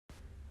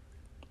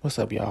What's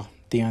up, y'all?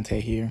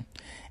 Deontay here.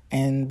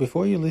 And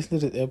before you listen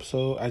to this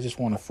episode, I just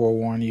want to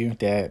forewarn you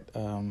that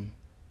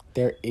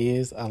there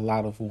is a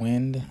lot of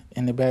wind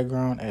in the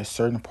background at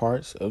certain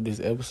parts of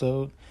this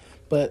episode.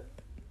 But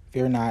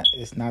fear not,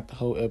 it's not the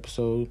whole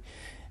episode.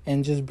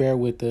 And just bear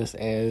with us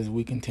as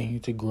we continue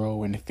to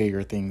grow and to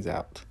figure things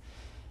out.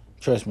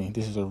 Trust me,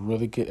 this is a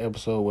really good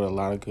episode with a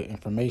lot of good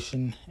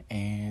information.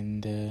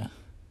 And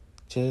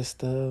like I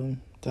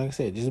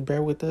said, just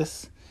bear with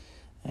us.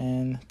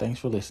 And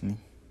thanks for listening.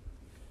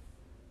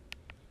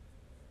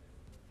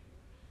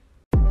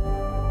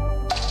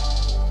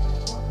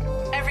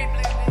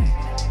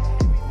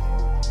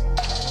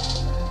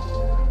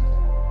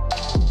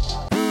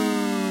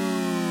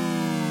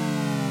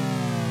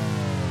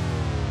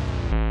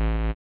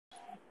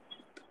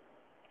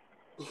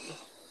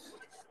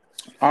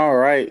 All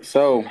right,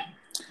 so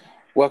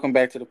welcome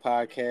back to the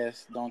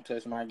podcast. Don't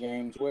touch my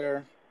games.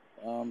 Where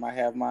I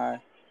have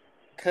my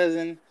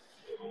cousin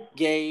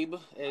Gabe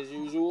as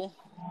usual,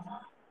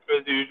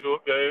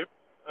 Gabe.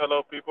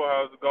 Hello, people.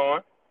 How's it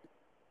going?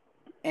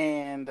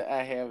 and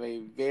I have a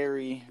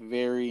very,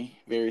 very,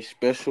 very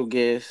special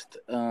guest,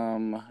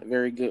 a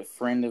very good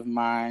friend of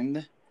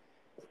mine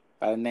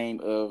by the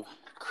name of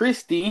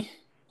Christy.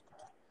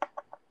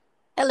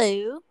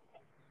 Hello.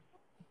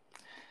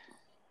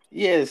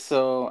 Yeah,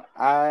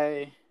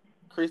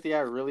 Christy, I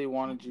really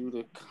wanted you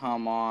to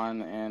come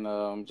on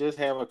and just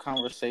have a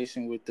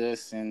conversation with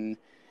us and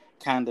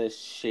kind of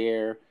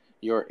share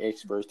your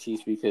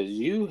expertise because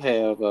you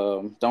have,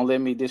 don't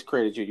let me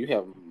discredit you, you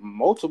have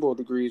multiple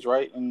degrees,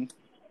 right, in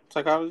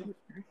psychology?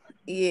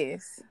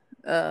 Yes.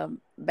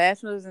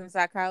 Bachelor's in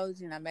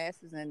psychology and a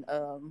master's in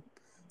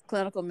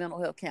clinical mental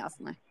health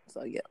counseling.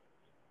 So yeah.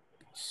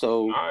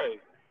 So Nice.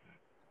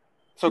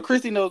 So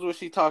Christy knows what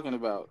she's talking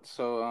about.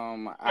 So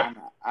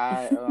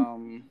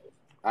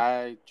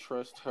I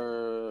trust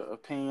her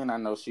opinion. I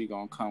know she's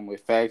gonna come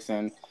with facts.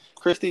 And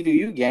Christy, do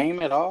you game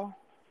at all?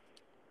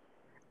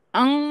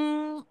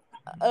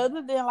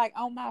 Other than like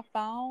on my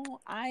phone,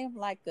 I am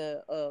like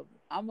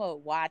I'm a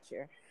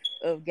watcher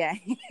of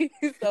games.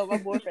 So my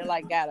boyfriend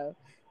like got a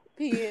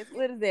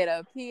what is that,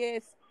 a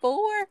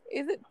PS4?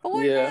 Is it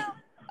 4 Yeah. now?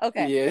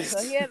 Okay. Yes.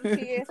 So he has a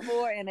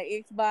PS4 and an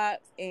Xbox,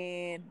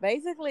 and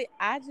basically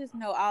I just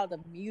know all the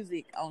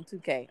music on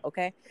 2K,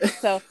 okay?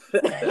 So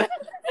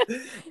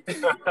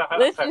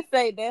let's just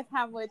say that's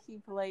how much he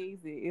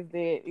plays it. Is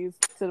that it's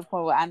to the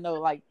point where I know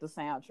like the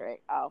soundtrack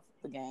off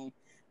the game.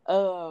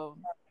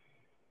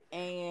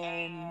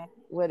 And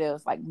what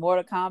else? Like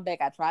Mortal Kombat.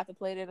 I tried to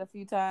play that a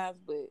few times,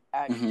 but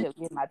I kept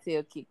getting my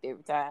tail kicked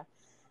every time.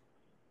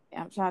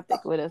 I'm trying to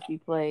think what else he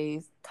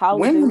plays.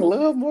 Women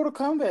love Mortal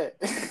Kombat.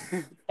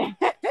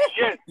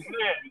 Yes,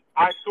 man.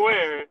 I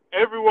swear,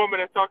 every woman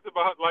that talks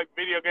about like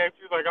video games,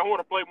 she's like, I want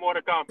to play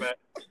Mortal Kombat.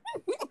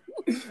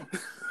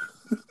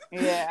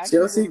 Yeah,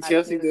 Chelsea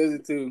does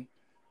it too.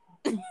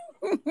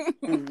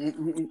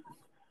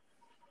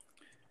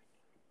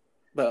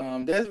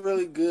 But that's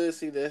really good.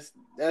 See, that's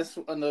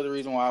another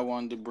reason why I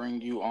wanted to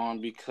bring you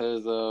on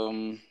because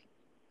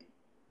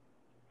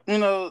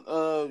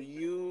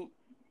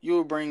you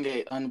will bring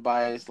a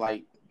unbiased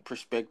like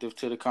perspective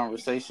to the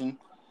conversation.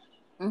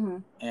 Mm-hmm.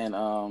 And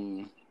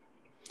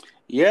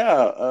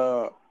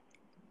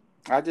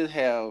I just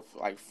have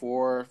like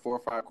four or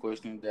five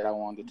questions that I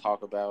wanted to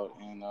talk about,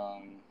 and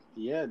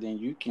then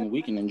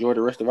we can enjoy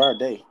the rest of our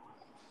day.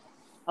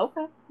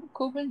 Okay,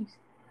 cool beans.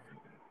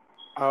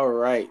 All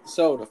right.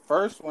 So the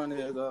first one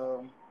is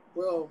for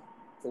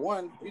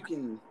one, you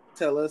can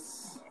tell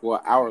us,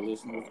 well, our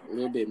listeners, a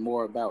little bit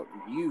more about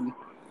you,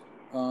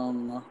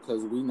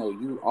 because we know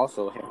you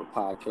also have a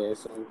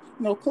podcast.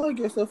 So plug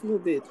yourself a little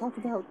bit. Talk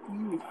about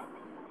you.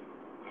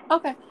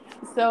 Okay.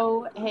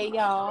 So hey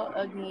y'all,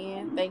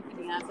 again, thank you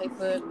Deontay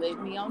for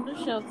letting me on the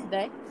show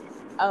today.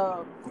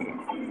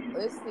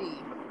 Let's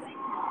see.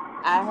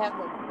 I have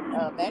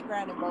a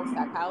background in both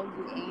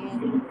psychology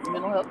and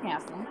mental health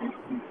counseling.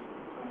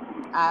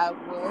 I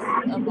was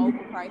a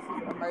mobile crisis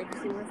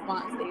emergency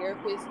response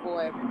therapist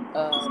for a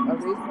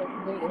regional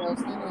community health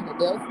center in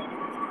Adelphi,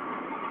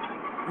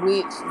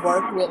 which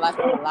worked with like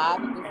a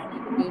lot of different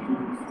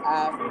individuals.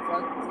 I've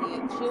worked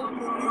with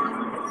children,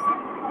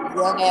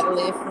 young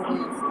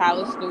adolescents,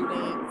 college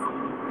students,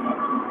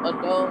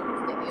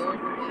 adults, the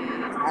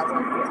elderly. I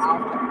work with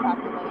all types of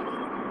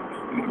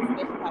populations,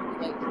 special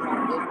populations like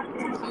the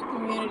LGBTQ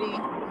community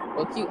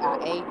or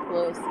QIA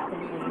plus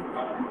community.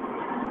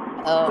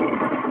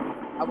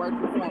 I work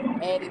with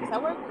former addicts. I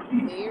work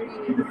with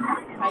various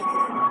types of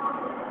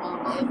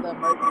people as an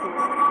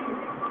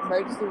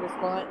emergency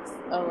response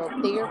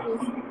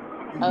therapist.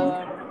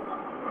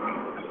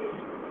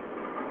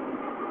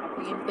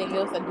 Anything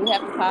else? I do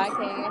have a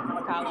podcast.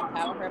 It's called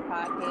Empower Her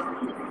Podcast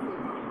in Mississippi,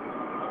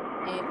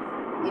 and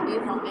it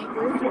is on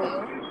Anchor as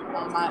well. I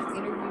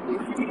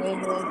interview different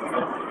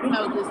women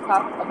and just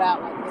talk about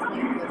like the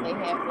things that they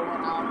have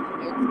going on in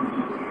their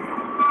communities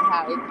and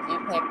how it can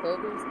impact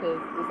others.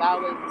 Because it's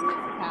always good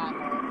to kind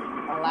of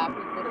allow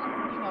people to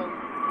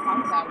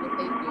talk about what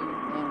they do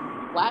and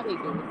why they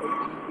do what they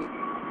do.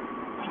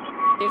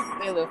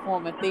 necessarily a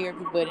form of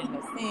therapy, but in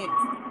a sense,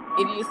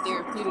 it is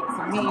therapeutic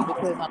to me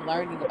because I'm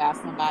learning about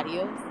somebody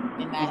else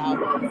and not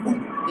always like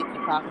sitting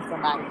across from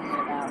somebody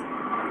hearing about,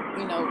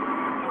 you know,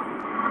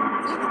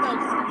 even though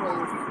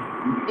traumas,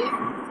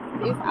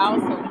 it's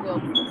also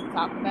helpful to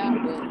talk about,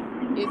 but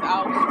it's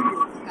always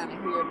good to kind of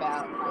hear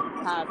about like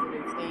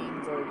positive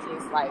things or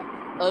just like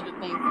other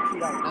things that you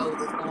don't know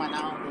that's going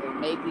on that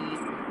maybe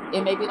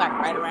it may be like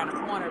right around the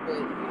corner, but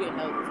you didn't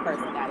know this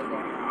person got it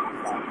going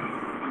on. So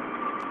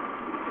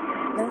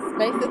that's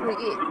basically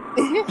it.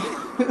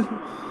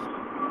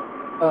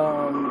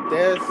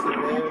 That's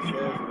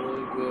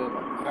really good.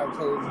 I've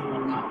told you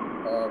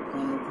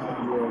plenty of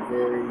times you're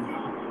very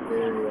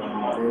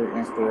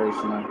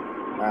inspirational.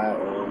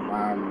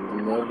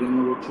 I'm loving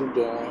what you're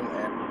doing,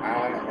 and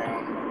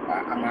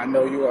I mean, I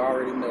know you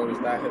already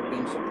noticed I have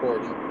been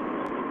supporting,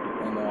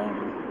 and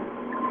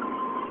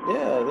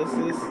yeah, this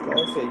is like I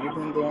said, you've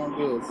been doing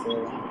good. So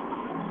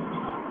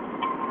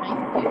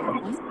Thank you.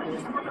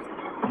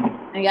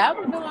 And y'all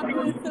been doing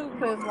good too,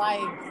 cause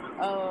like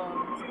I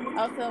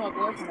was telling my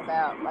boyfriend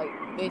about like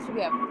that you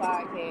have a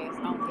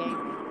podcast on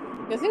gaming,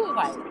 cause he was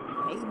like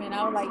gaming. I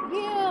was like,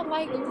 yeah,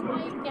 like you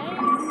make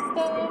games and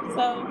stuff.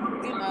 So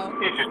you know,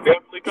 You should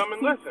definitely come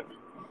and listen.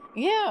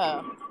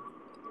 yeah,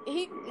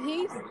 he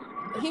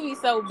be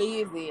so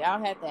busy.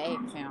 I'll have to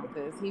ask him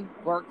because he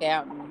work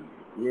out and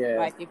yeah,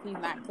 like if he's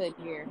not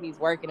cutting hair, he's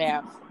working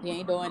out. He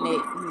ain't doing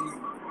that. He's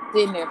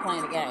sitting there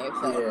playing the game.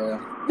 So yeah.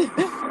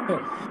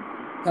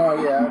 Oh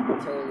yeah, I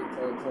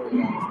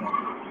totally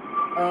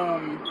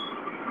understand.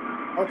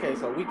 Okay,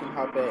 so we can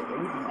hop back.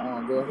 We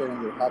can go ahead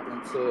and hop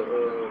into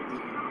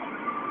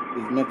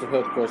these mental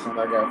health questions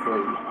I got for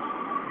you.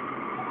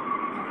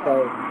 So,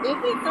 is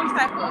it some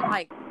type of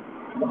like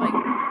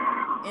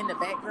in the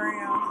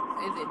background?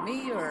 Is it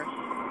me or?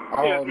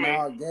 oh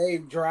no,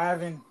 Gabe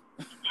driving.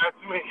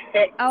 That's me.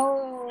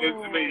 Oh,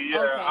 It's me. Yeah.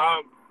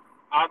 okay.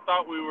 I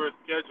thought we were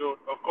scheduled,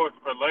 of course,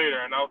 for later,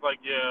 and I was like,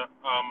 yeah,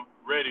 I'm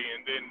ready.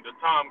 And then the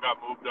time got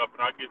moved up,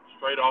 and I get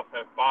straight off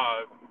at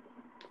 5.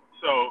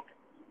 So,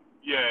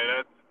 yeah,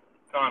 that's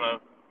kind of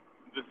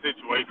the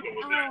situation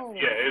with that. Oh.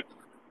 Yeah,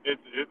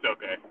 it's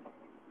okay.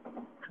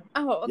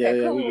 Oh, okay,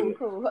 Yeah,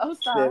 cool. I'm Yeah,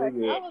 sorry.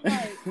 we I good. was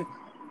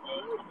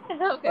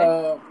like, okay.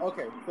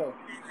 Okay, so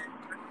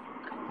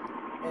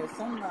as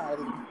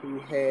somebody who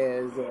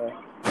has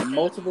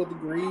multiple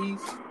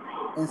degrees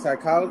in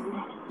psychology,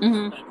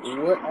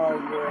 what are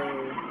your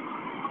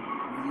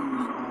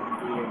views on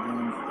video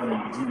games in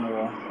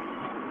general?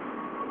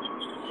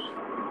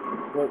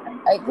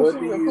 What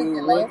do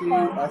you?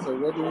 I said,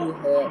 what do you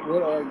have?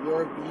 What are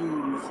your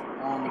views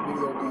on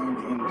video games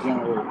in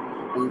general?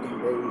 Do you think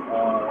they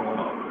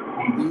are?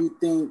 Do you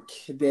think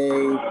they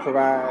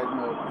provide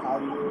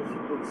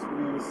positive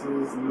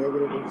experiences,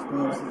 negative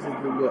experiences? Just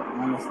give your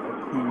honest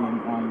opinion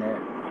on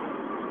that.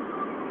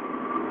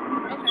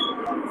 Okay.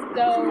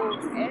 So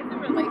as it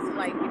relates to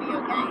like video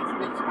games,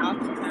 which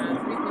oftentimes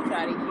people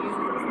try to use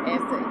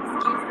as an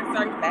excuse for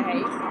certain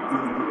behaviors,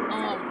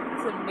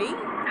 to me,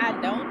 I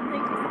don't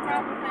think it's a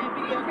problem playing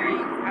video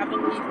games. I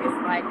believe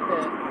it's like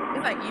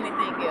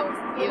anything else.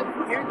 If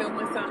you're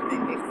doing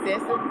something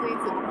excessively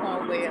to the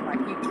point where like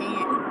you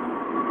can't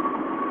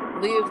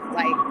live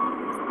like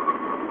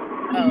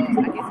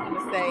I guess I'm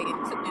gonna say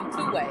in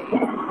two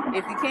ways.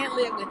 If you can't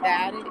live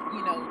without it,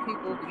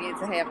 people begin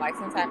to have like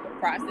some type of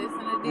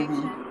processing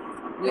addiction,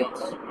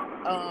 which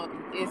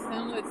is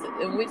similar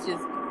to, which is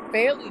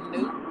fairly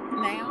new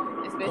now,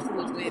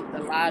 especially with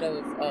a lot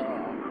of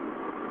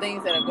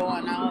things that are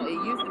going on. It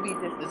used to be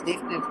just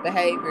addictive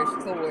behaviors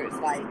towards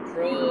like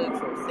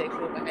drugs or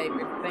sexual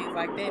behaviors and things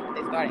like that, but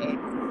they started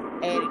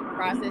adding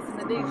processing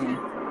addiction,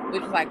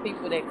 which is like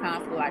people that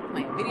constantly like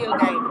playing video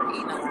games or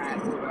eating a lot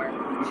or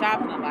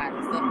shopping a lot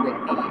and stuff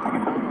like that.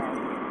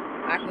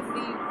 I can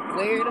see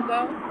where to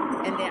go,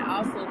 and then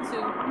also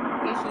too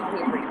issues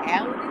with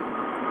reality.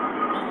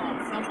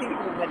 Some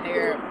people, when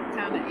they're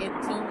kind of in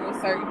tune with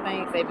certain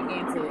things, they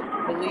begin to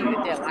believe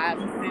that their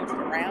lives are centered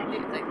around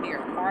it, like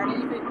they're a part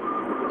of it.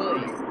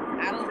 But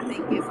I don't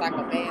think it's like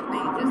a bad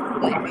thing just to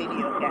play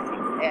video games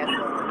as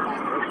a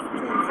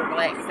for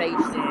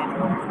relaxation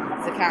or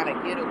to kind of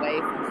get away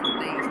from some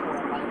things for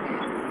a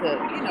moment. To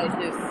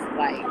just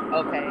like,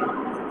 okay,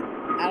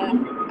 I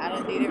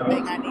done did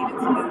everything I needed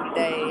to do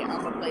today. I'm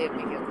gonna play a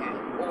video game,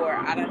 or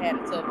I done had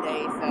a tough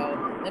day, so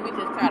let me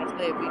just try to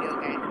play a video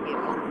game to get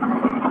over it.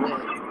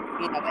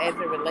 But as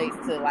it relates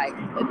to like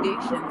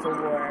addictions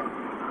or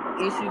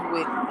issues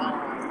with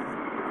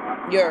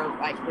your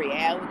like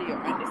reality or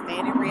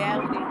understanding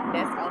reality,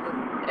 that's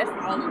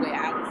the only way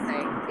I would say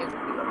it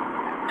would be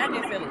not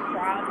necessarily a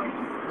problem,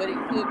 but it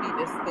could be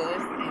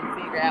discussed and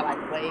figure out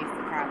like ways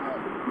to kind of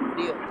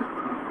deal with it.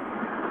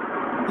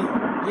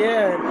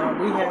 Yeah, and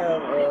we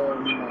have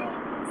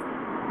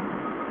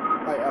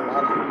like a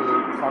lot of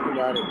people talk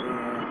about it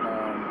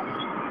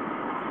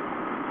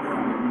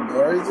in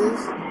marriages,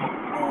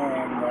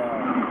 and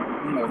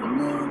the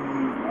men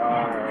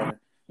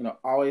are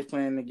always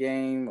playing the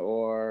game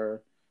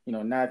or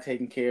not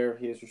taking care of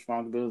his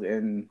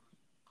responsibilities,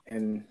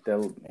 and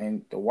the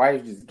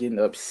wife just getting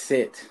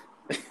upset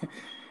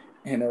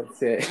and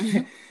upset.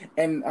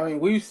 And I mean,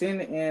 we've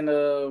seen in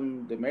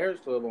the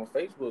Marriage Club on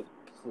Facebook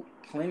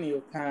plenty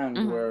of times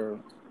where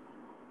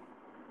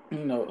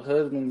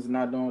husbands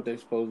not doing what they're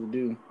supposed to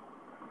do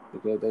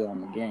because they're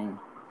on the game.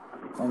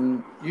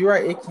 And you're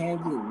right, it can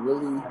get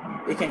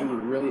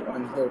really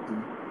unhealthy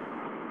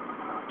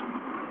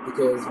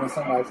because when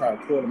somebody tries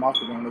to pull them off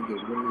the game, they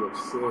get really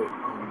upset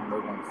and they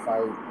want to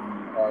fight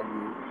and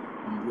argue.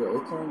 And yeah,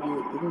 it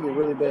can get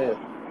really bad.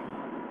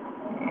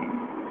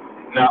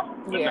 Now,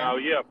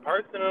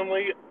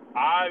 personally,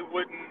 I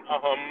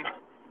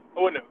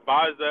wouldn't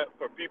advise that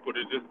for people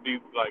to just be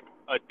like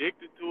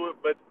addicted to it.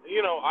 But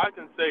I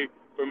can say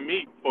for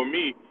me,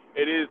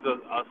 it is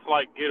a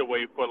slight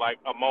getaway for like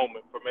a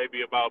moment, for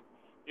maybe about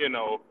an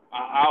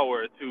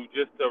hour or two,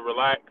 just to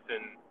relax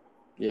and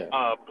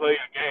play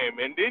a game,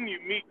 and then you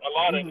meet a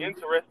lot of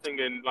interesting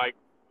and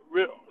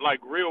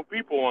real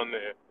people on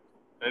there,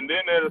 and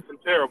then there's some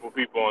terrible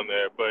people on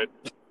there, but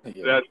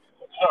that's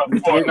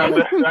for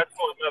another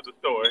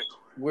story.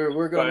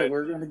 We're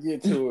gonna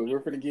get to it. We're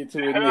gonna get to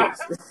it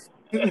next.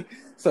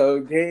 So,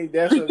 Gabe,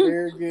 that's a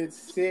very good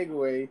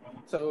segue.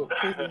 So,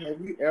 Kristen,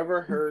 have you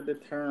ever heard the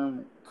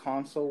term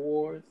console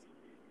wars?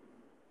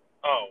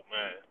 Oh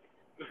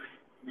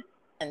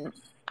man,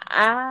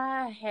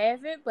 I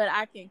haven't, but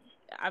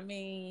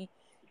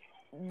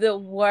the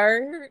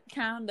word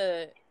kind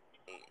of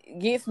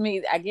gets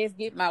me, I guess,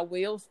 get my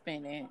wheels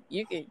spinning.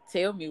 You can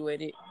tell me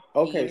what it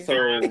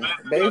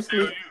is.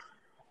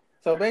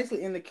 So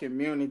basically in the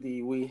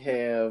community, we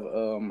have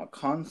a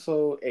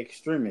console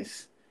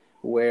extremists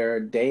where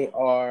they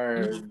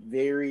are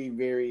very,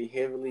 very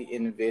heavily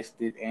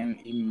invested and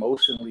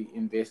emotionally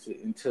invested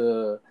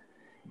into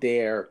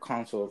their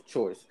console of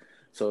choice.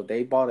 So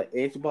they bought an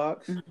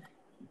Xbox.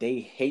 They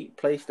hate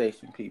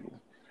PlayStation people.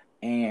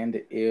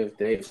 And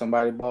if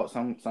somebody bought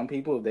some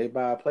people, if they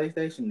buy a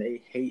PlayStation,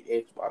 they hate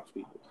Xbox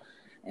people.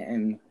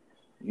 And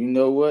you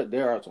know what?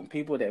 There are some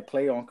people that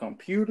play on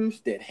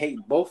computers that hate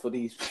both of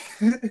these.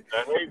 That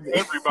hate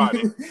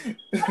everybody.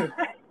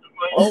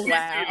 Oh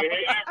wow!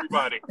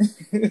 Everybody.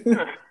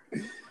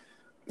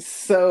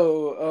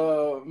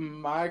 So,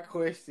 my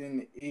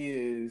question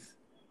is,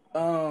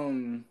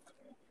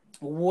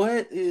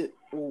 what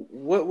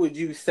would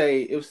you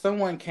say if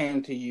someone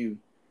came to you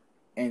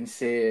and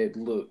said,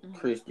 "Look,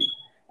 Christy,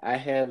 I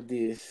have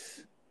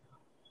this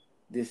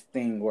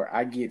thing where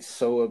I get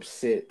so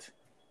upset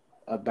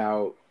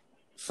about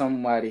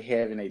somebody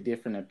having a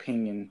different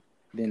opinion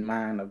than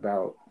mine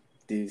about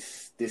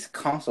this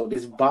console,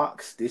 this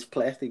box, this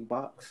plastic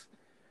box."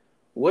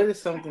 What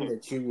is something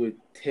that you would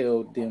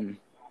tell them?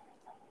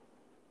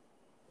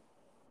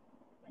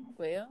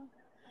 Well,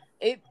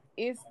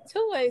 it's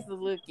two ways to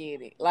look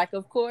at it. Like,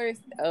 of course,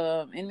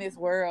 in this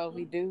world,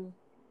 we do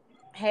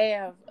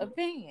have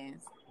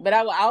opinions, but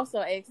I would also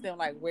ask them,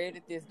 like, where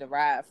did this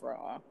derive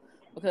from?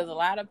 Because a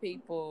lot of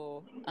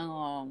people,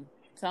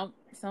 some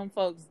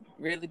folks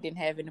really didn't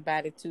have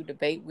anybody to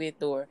debate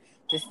with or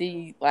to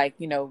see, like,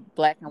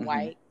 black and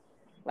white,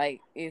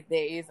 like if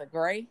there is a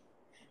gray.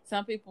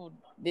 Some people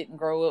didn't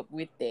grow up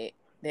with that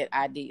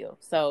ideal.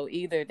 So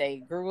either they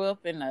grew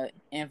up in an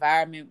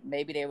environment,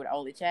 maybe they were the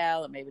only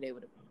child, or maybe they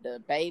were the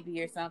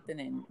baby or something,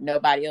 and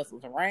nobody else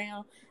was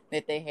around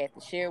that they had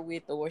to share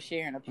with or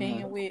share an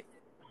opinion with.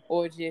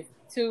 Or just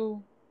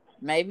two,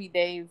 maybe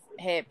they've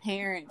had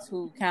parents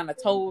who kind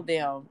of told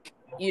them,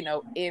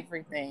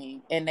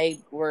 everything, and they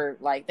were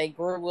like, they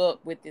grew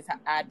up with this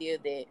idea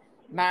that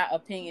my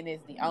opinion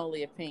is the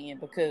only opinion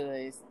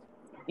because,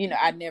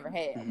 I never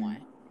had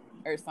one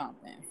or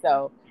something.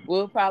 So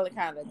we'll probably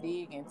kind of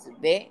dig into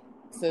that.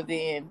 So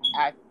then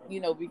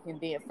we can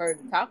then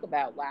further talk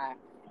about why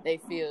they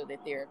feel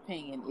that their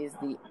opinion is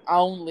the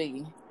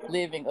only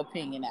living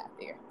opinion out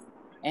there,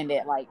 and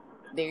that like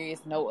there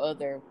is no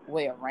other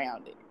way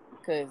around it.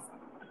 Because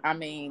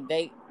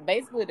they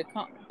basically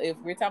if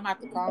we're talking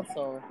about the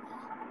console,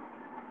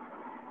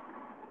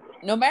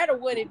 no matter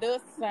what, it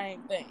does the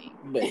same thing.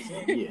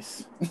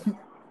 Yes.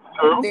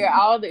 They're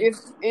all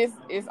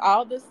it's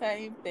all the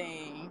same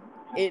thing.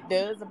 It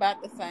does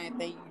about the same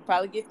thing. You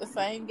probably get the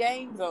same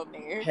games on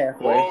there.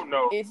 Halfway. Oh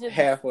no. It's just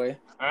halfway.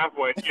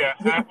 Yeah,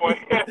 halfway.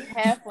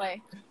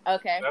 Halfway.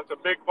 Okay. That's a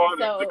big part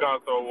of the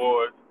console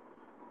wars.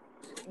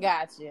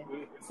 Gotcha.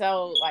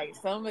 So like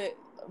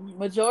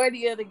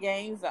majority of the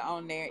games are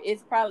on there.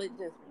 It's probably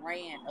just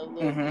ran a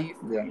little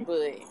different,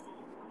 but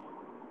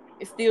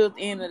it's still at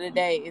the end of the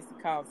day, it's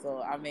a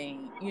console.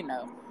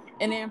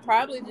 And then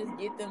probably just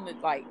get them to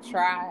like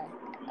try,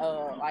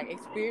 like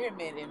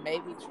experimenting,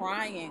 maybe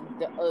trying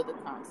the other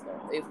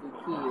console if we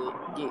could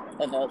get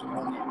another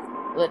one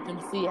and let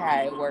them see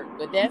how it works.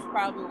 But that's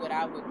probably what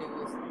I would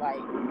do is like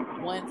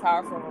one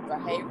talk from a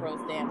behavioral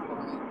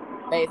standpoint.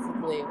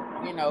 Basically,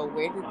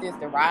 where did this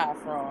derive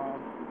from?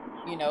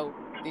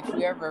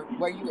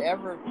 Were you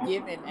ever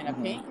given an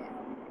opinion?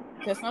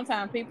 Because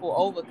sometimes people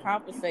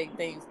overcompensate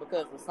things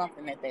because of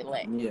something that they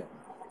lack. Yeah.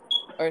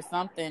 Or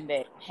something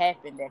that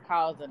happened that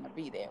caused them to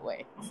be that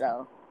way.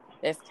 So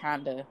that's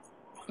kind of,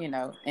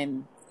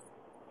 and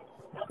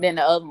then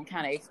the other one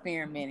kind of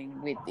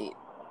experimenting with it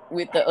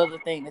with the other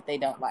thing that they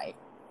don't like.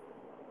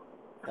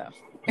 So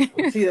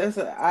See,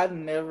 I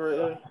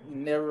never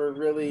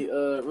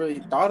really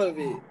thought of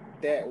it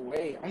that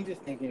way. I'm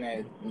just thinking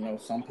that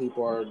some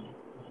people are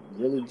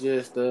really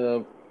just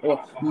well,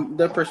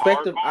 the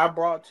perspective I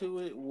brought to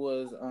it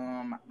was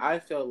I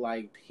felt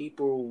like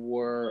people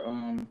were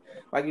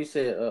like you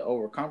said,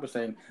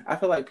 overcompensating. I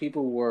feel like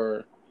people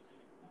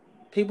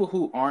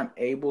who aren't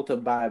able to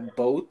buy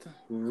both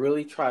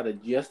really try to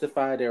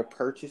justify their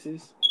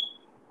purchases,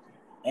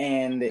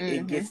 and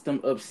it gets them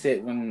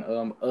upset when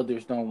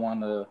others don't want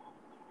to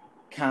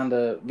kind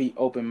of be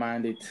open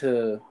minded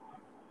to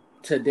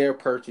their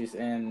purchase,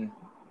 and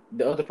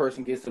the other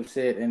person gets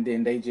upset, and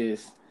then they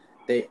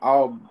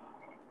all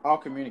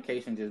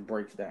communication just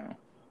breaks down.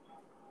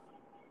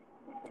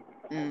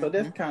 So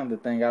that's kind of the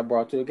thing I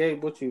brought to it.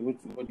 Gabe, what do you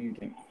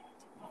think?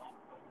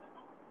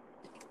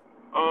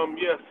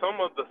 Yeah, some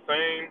of the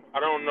same.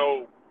 I don't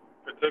know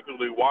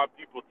particularly why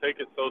people take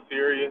it so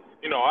serious.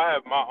 I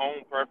have my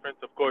own preference.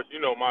 Of course,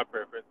 my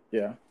preference.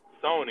 Yeah.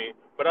 Sony,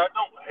 but I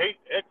don't hate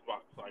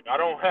Xbox. Like I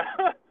don't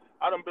have,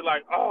 I don't be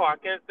like, oh, I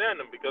can't stand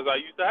them because I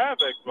used to have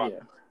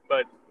Xbox,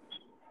 but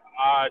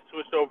I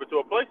switched over to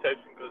a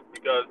PlayStation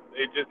because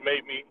it just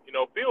made me,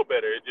 feel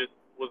better. It just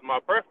was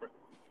my preference.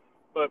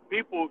 But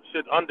people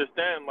should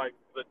understand, like,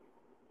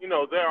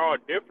 there are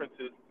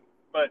differences,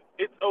 but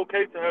it's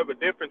okay to have a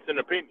difference in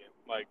opinion.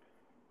 Like,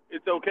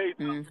 it's okay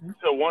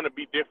to want to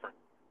be different.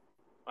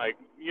 Like,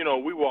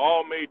 we were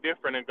all made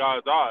different in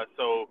God's eyes,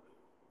 so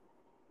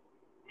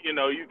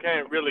you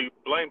can't really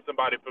blame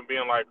somebody for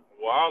being like,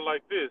 well, I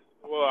like this.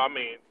 Well, I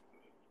mean,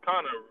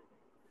 kind of,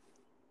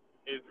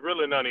 it's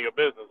really none of your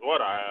business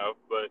what I have,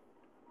 but,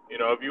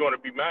 if you want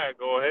to be mad,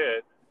 go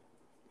ahead.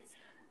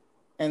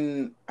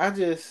 And I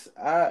just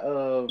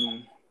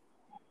don't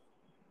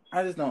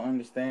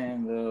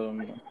understand.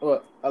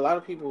 Well, a lot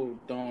of people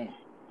don't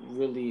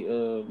really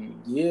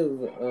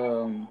give,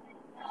 or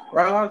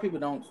a lot of people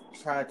don't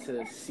try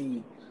to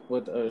see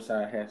what the other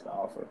side has to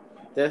offer.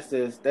 That's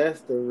the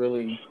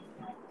really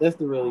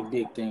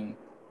big thing.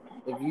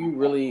 If you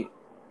really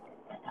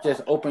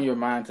just open your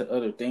mind to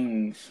other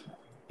things,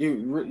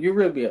 you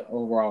really be an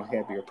overall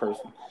happier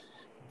person.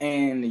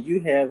 And you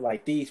have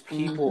like these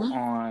people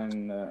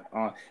on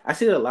I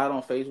see it a lot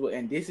on Facebook,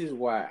 and this is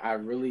why I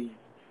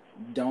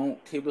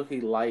don't typically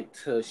like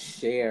to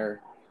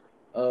share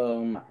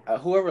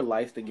whoever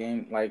likes the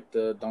game, like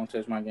the Don't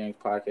Touch My Games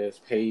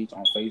podcast page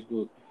on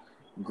Facebook.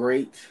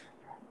 Great,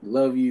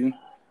 love you.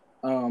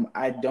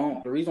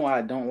 The reason why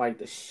I don't like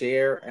to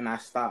share, and I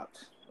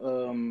stopped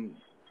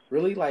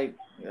really, like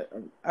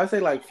I'd say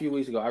like a few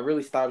weeks ago, I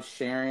really stopped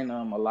sharing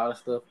a lot of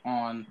stuff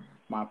on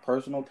my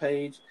personal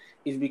page,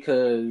 is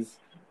because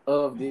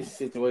of this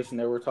situation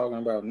that we're talking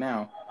about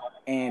now.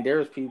 And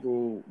there's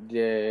people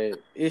that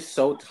it's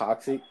so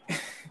toxic,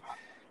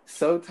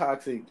 so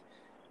toxic.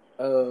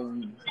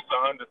 And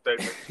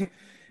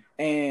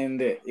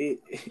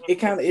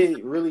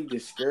it really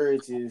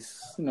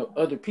discourages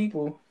other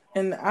people.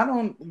 And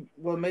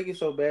what make it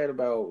so bad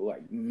about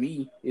like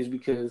me is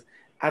because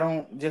I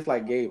don't, just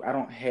like Gabe, I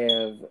don't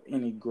have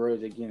any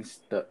grudge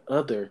against the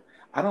other.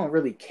 I don't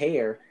really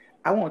care.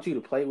 I want you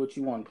to play what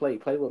you want to play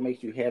what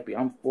makes you happy.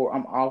 I'm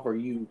all for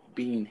you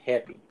being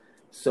happy.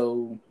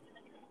 So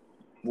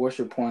what's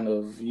your point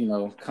of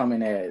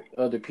coming at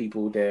other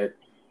people that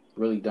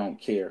really don't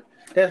care?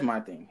 That's my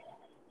thing.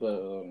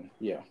 But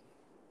yeah.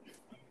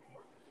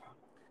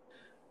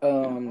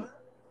 Well,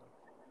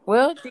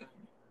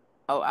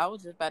 I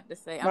was just about to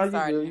say, I'm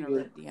sorry to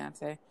interrupt,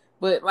 Deontay,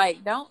 but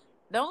like, don't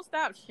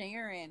stop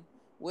sharing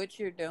what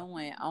you're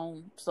doing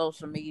on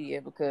social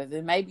media, because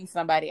there may be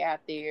somebody out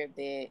there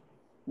that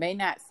may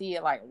not see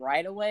it like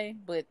right away,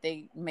 but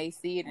they may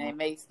see it and they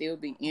may still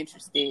be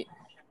interested,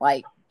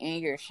 like in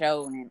your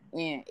show and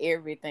in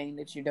everything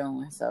that you're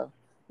doing. So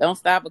don't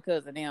stop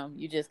because of them.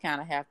 You just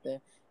kind of have to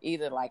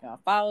either like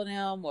unfollow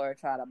them or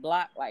try to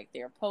block like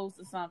their post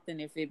or something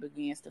if it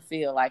begins to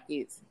feel like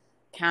it's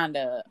kind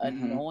of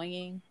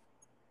annoying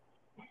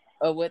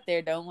or what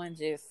they're doing.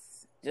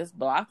 Just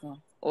block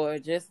them or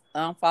just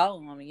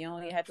unfollow them. You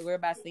don't even have to worry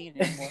about seeing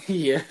it anymore.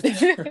 Yeah.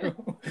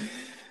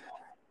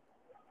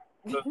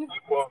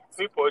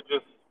 People are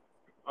just,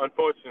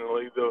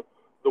 unfortunately, the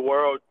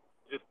world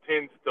just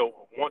tends to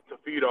want to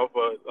feed off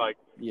of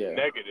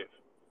negative.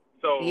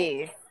 So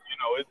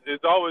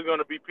it's always going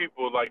to be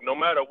people, like, no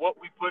matter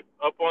what we put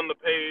up on the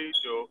page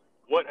or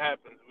what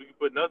happens, we can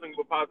put nothing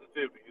but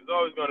positivity. It's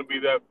always going to be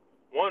that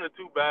one or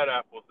two bad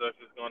apples that's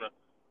just going to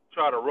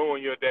try to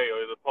ruin your day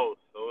or the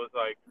post. So it's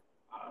like,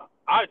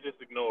 I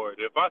just ignore it.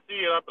 If I see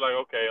it, I'll be like,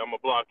 okay, I'm going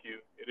to block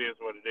you. It is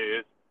what it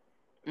is.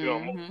 It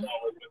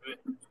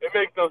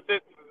makes no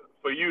sense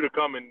for you to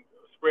come and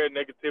spread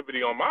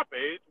negativity on my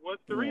page.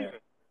 What's the reason?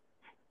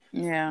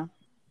 Yeah.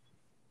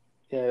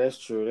 Yeah, that's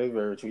true. That's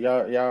very true.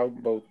 Y'all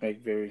both make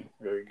very,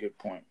 very good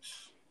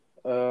points.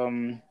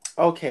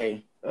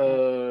 Okay.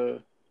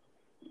 So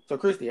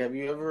Christy, have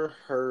you ever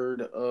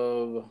heard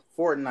of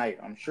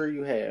Fortnite? I'm sure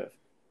you have.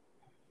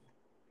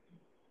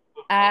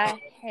 I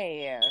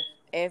have,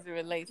 as it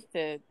relates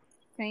to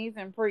teens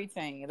and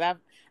preteens.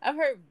 I've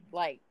heard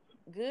like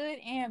good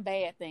and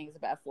bad things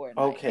about Fortnite.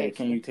 Okay, actually.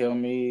 can you tell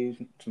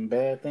me some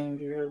bad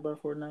things you heard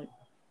about Fortnite?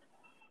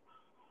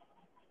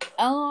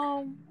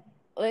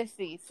 Let's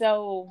see.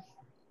 So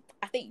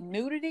I think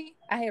nudity.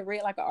 I had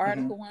read like an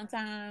article one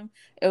time.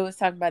 It was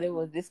talking about it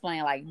was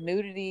displaying like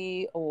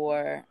nudity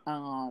or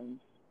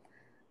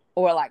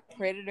like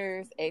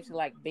predators actually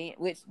like being,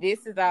 which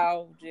this is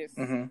all just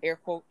air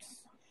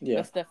quotes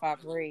of stuff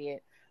I've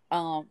read.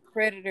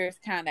 Predators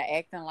kind of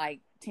acting like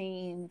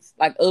teens,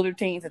 like other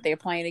teens that they're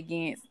playing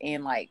against,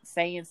 and like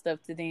saying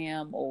stuff to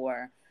them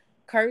or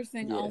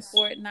cursing on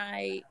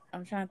Fortnite.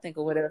 I'm trying to think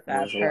of what else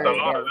I've heard that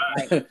was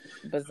like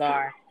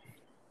bizarre.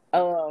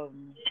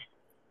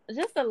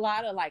 Just a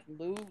lot of like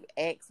lewd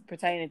acts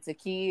pertaining to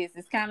kids.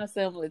 It's kind of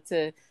similar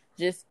to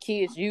just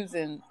kids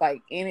using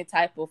like any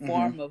type of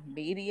form of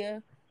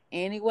media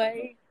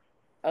anyway.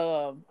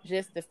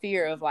 Just the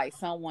fear of like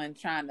someone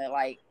trying to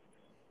like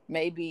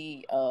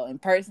maybe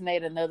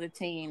impersonate another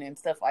teen and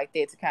stuff like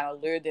that to kind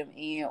of lure them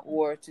in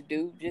or to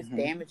do just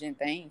damaging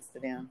things to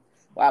them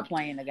while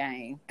playing the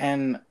game.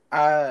 And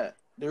the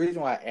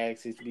reason why I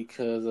asked is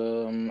because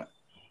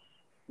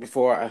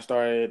before I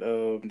started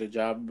the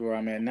job where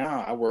I'm at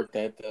now, I worked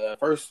at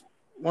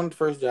one of the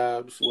first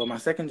jobs. Well, my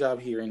second job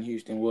here in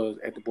Houston was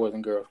at the Boys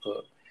and Girls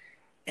Club,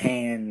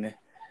 and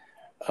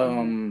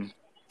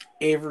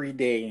every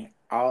day,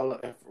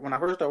 when I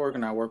first started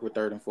working, I worked with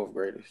 3rd and 4th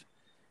graders,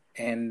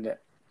 and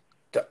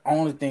the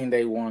only thing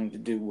they wanted to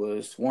do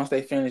was once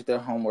they finished their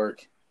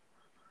homework,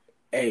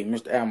 hey,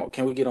 Mr. Almo,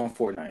 can we get on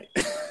Fortnite?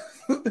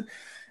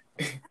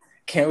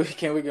 Can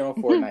we get on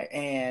Fortnite?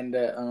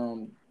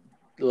 And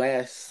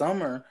last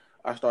summer,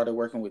 I started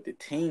working with the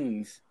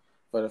teens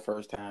for the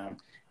first time,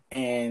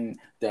 and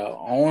the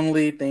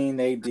only thing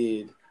they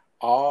did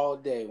all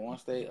day,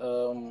 once they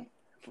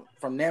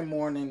from that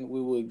morning, we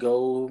would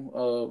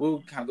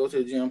kind of go to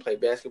the gym, play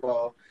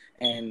basketball,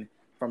 and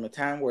from the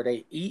time where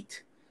they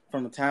eat,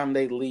 from the time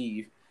they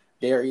leave,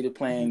 they're either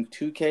playing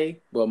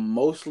 2K, but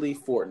mostly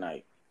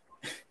Fortnite,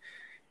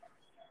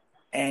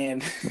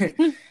 and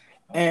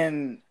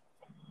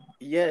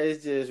yeah,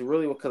 it's just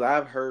really because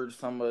I've heard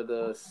some of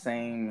the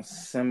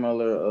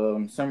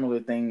similar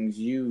things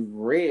you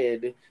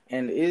read,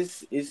 and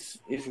it's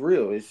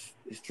real.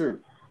 It's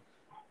true.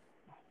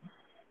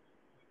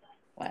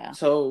 Wow.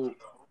 So,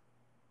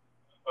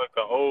 like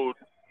the old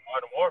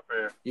Modern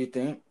Warfare. You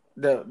think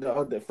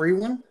the free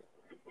one?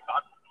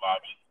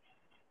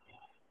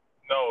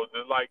 No,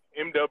 the like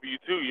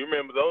MW2. You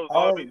remember those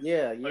lobbies? Oh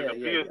yeah. Like the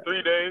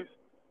PS3 days.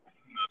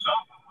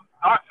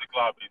 Toxic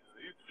lobbies.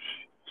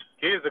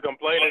 Kids are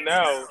complaining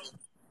now.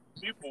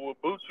 People will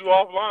boot you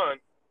offline.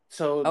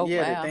 So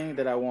the thing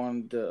that I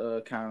wanted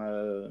to kind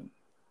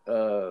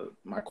of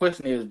my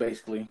question is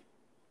basically,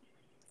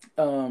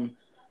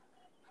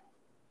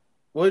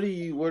 what are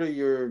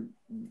your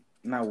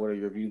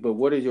views, but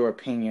what is your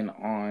opinion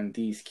on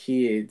these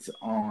kids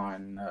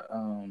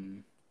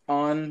on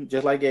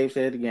just like Gabe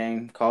said, the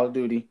game Call of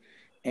Duty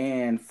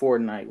and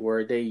Fortnite,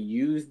 where they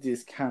use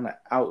this kind of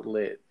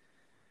outlet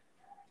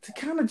to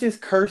kind of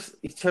just curse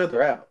each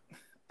other out?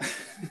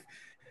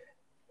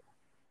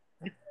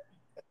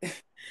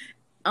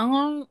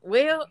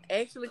 Well,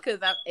 actually, because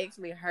I've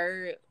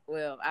heard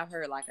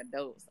like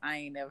adults. I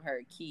ain't never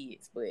heard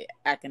kids, but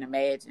I can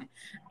imagine,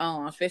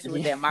 especially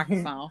with that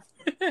microphone.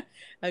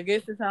 I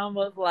guess it's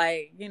almost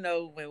like,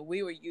 when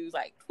we would use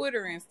like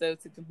Twitter and stuff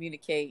to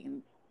communicate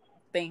and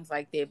things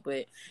like that.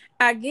 But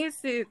I guess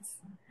it's,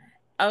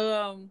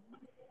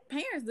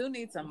 parents do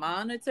need to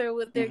monitor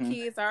what their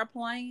kids are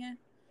playing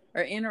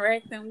or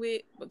interacting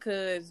with,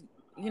 because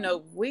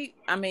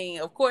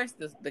of course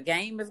the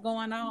game is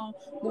going on,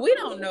 but we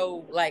don't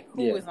know like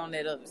who is on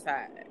that other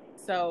side.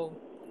 So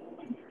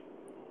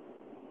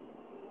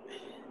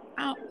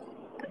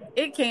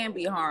it can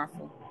be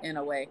harmful in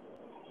a way,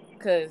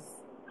 because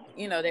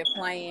they're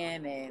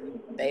playing and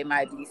they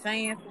might be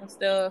saying some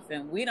stuff,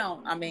 and we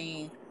don't.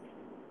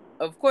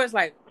 Of course,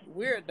 like,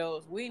 we're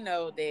adults, we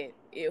know that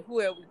if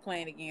whoever we're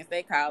playing against,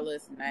 they call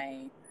us a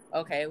name,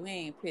 okay, we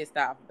ain't pissed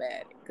off about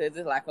it, because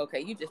it's like,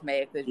 okay, you just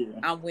mad because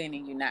I'm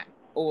winning, you not,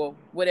 or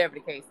whatever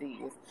the case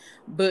is.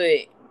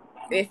 But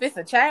if it's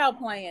a child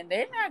playing,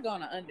 they're not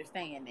going to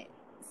understand it.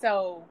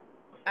 So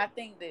I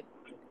think that,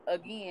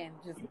 again,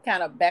 just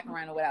kind of back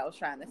around to what I was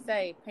trying to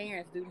say,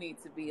 parents do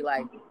need to be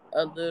like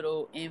a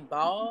little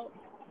involved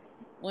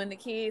when the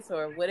kids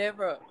or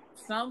whatever,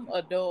 some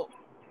adult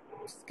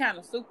kind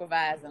of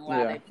supervising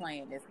while they're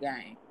playing this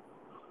game.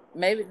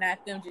 Maybe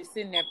not them just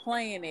sitting there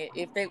playing it.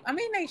 If they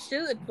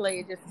should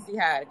play it just to see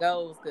how it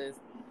goes, because,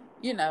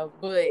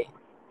 but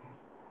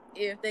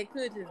if they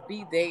could just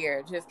be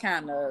there, just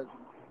kind of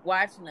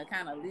watching or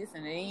kind of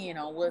listening in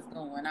on what's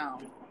going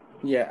on.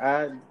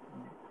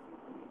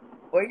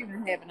 Or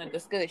even having a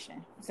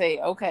discussion. Say,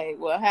 okay,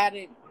 well, how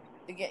did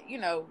it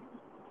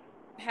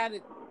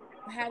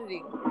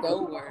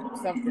go or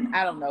something?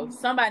 I don't know.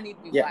 Somebody need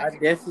to be watching. I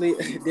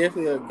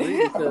definitely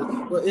agree,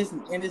 because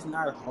it's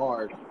not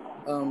hard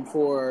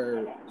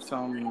for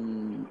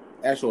some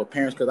actual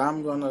parents, because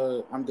I'm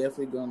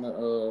definitely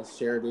gonna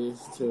share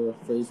this to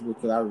Facebook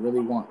because I really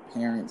want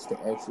parents to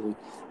actually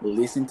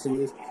listen to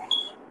this.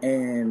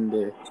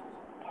 And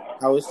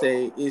I would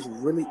say it's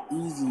really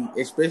easy,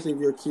 especially if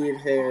your kid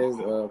has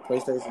a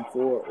PlayStation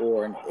 4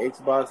 or an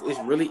Xbox. It's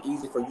really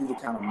easy for you to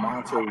kind of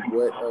monitor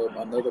what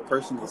another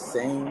person is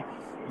saying,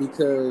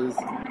 because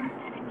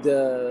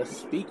the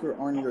speaker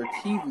on your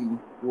TV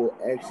will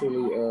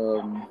actually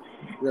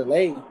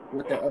relay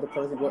what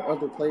what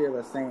other players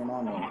are saying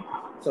on there.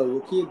 So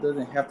your kid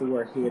doesn't have to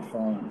wear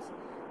headphones.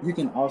 You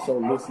can also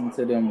listen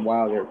to them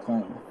while they're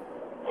playing.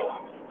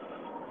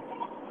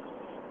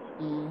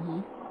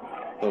 Mm-hmm.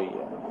 So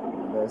yeah,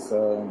 that's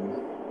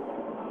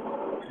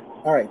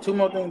All right, 2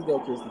 more things to go,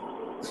 Kristen.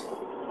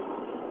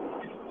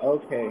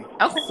 Okay,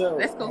 so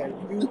that's cool.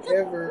 have you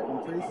ever?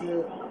 I'm pretty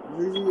sure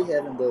usually we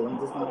haven't, but I'm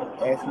just gonna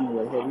ask you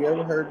anyway. Have you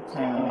ever heard the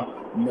term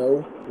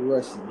 "no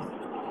rushing"?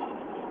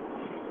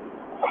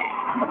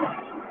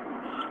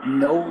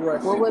 No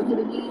rushing. What was it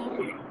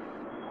again?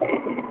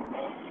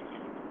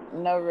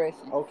 No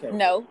rushing. Okay.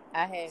 No,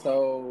 I haven't.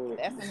 So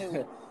that's a new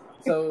one.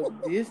 So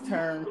this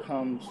term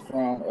comes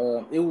from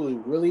it was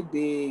really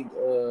big.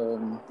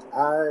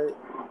 I'll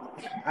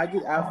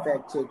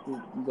fact check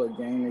what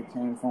game it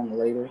came from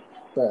later,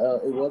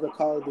 but it was a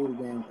Call of Duty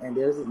game, and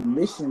there's a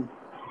mission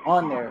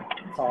on there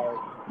called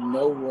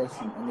 "No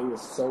Rushing," and it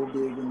was so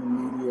big in the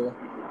media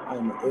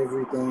and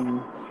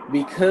everything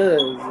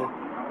because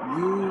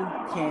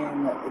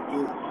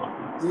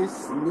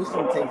this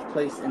mission takes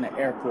place in the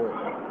airport,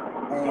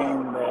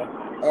 and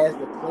as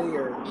the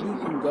player, you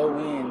can go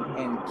in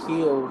and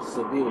kill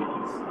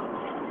civilians.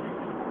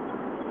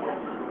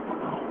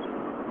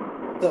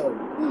 So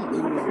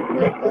it was,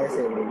 like I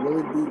said, a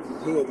really big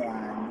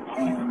headline,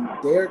 and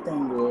their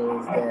thing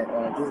was that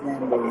this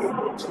game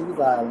was too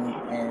violent,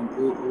 and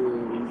it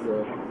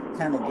is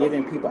kind of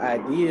giving people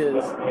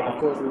ideas. Of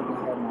course, we've been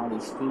having all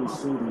these school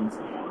shootings,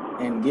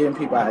 and giving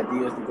people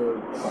ideas to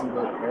go shoot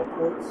up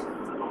airports.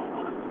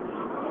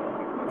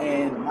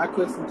 And my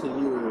question to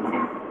you is,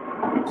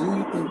 do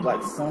you think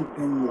like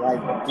something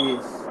like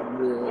this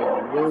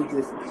will really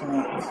just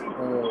plant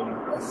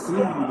a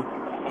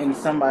seed in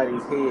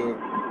somebody's head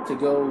to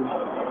go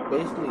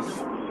basically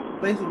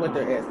what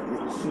they're asking is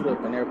to shoot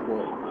up an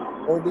airport?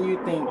 Or do you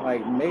think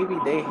like maybe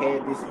they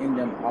had this in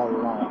them all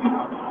along?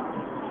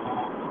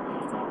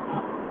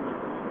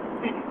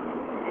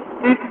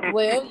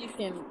 Well, you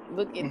can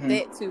look at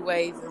that 2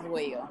 ways as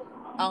well.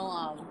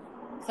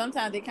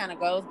 Sometimes it kind of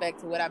goes back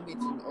to what I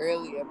mentioned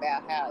earlier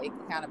about how it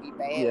can kind of be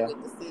bad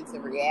with the sense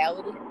of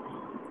reality.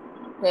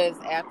 Because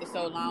after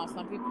so long,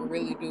 some people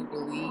really do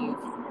believe,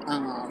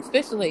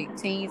 especially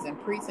teens and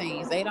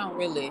preteens, they don't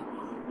really,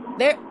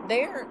 they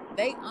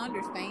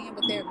understand,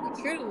 but their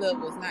maturity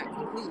level is not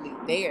completely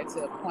there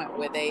to a point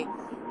where they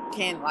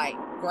can like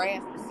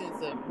grasp the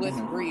sense of what's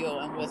real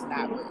and what's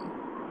not real.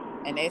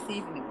 And that's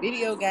even in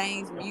video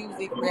games,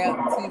 music,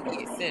 reality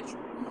TV, etc.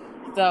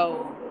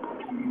 So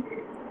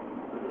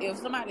if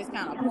somebody's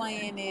kind of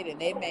playing it and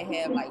they may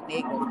have like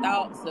negative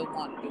thoughts of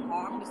wanting to do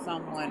harm to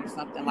someone or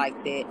something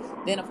like that,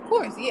 then of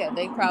course,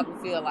 they probably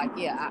feel like,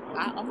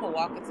 I'm gonna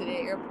walk into the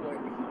airport,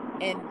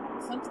 and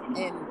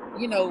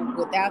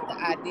without the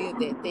idea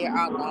that there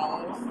are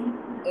laws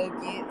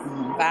against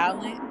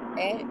violent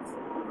acts,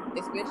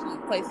 especially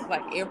in places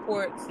like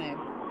airports, and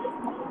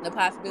the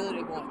possibility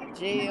of going to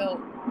jail,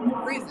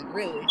 prison,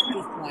 really at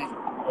this point.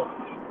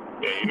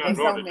 Yeah, you're not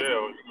going to jail.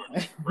 You're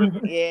going to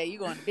prison. Yeah, you're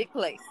going to big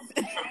place.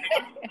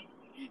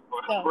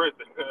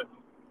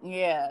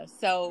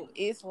 So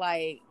it's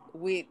like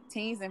with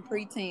teens and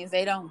preteens,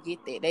 they don't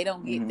get that. They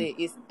don't get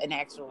that it's an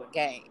actual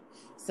game.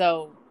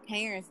 So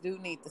parents do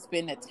need to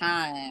spend the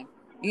time,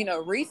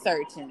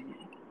 researching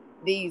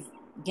these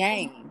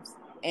games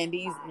and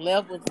these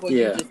levels where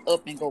you just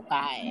up and go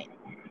buy it.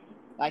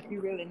 Like,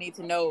 you really need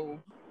to know,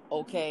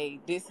 okay,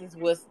 this is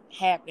what's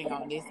happening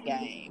on this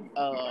game.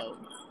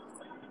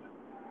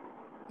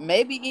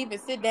 Maybe even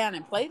sit down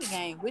and play the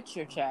game with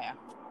your child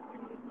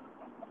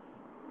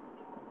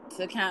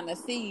to kind of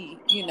see,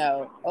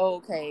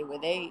 okay, well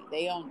they've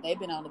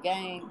been on the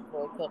game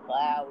for a couple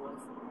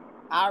hours.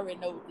 I already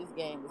know what this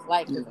game is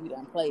like because we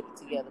done played it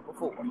together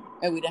before,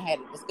 and we done had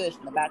a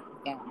discussion about this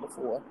game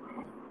before.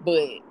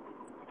 But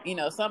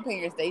some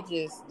parents, they're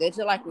just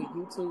like with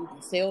YouTube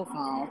and cell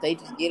phones. They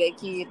just get their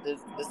kid the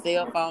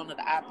cell phone or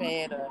the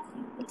iPad or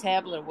the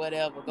tablet or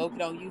whatever, go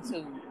get on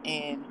YouTube.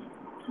 And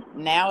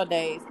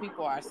nowadays,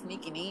 people are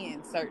sneaking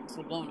in certain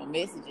subliminal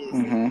messages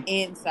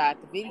inside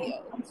the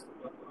videos.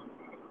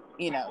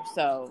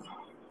 So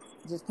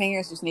just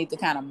parents just need to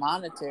kind of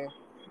monitor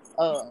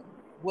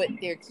what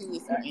their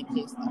kids are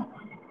ingesting.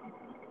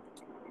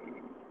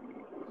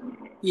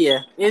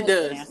 Yeah, it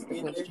does.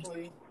 It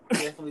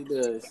definitely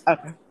does.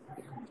 Okay.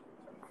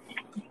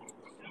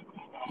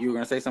 You were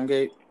gonna say something,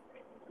 Gabe?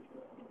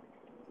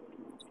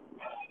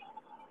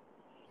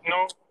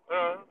 No.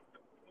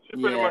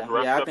 She pretty much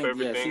wrapped up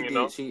everything. She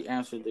did. She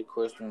answered the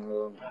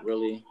question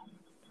really,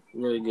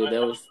 really good.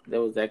 That was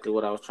exactly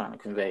what I was trying to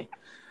convey.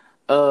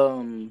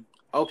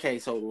 Okay,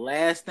 so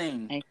last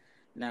thing,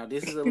 Now,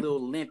 this is a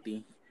little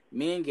lengthy.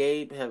 Me and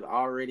Gabe have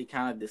already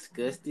kind of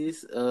discussed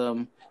this,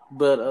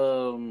 but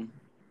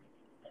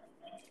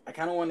I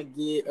kind of want to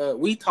get.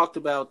 We talked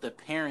about the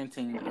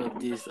parenting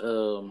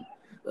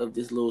of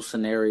this little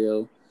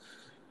scenario,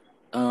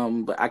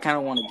 but I kind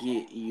of want to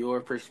get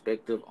your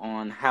perspective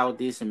on how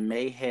this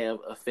may have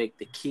affected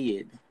the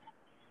kid.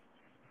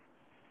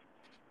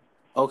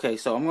 Okay,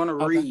 so I'm gonna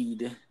Okay.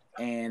 read,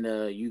 and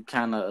you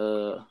kind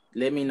of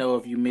let me know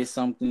if you missed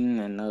something,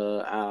 and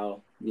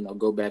I'll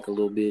go back a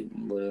little bit,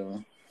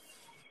 whatever.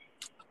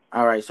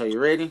 All right, so you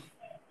ready?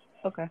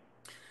 Okay.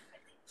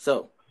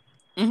 So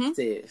Mm-hmm. it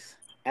says,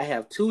 I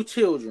have two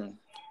children,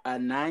 a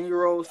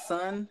 9-year-old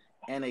son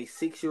and a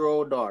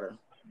 6-year-old daughter.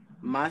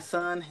 My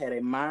son had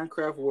a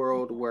Minecraft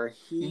world where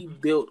he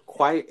built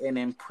quite an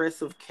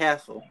impressive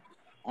castle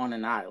on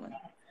an island,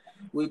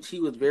 which he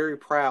was very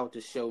proud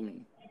to show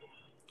me.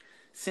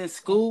 Since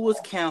school was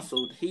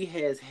canceled, he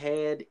has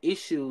had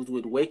issues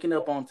with waking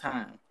up on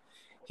time.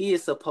 He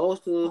is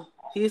supposed to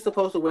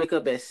wake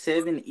up at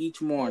 7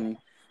 each morning,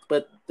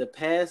 but the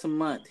past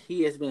month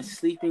he has been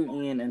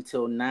sleeping in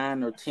until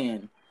 9 or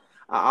 10.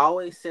 I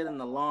always set an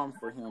alarm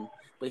for him,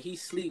 but he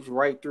sleeps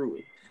right through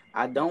it.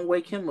 I don't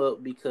wake him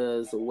up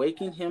because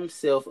waking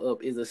himself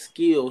up is a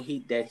skill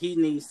that he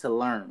needs to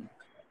learn.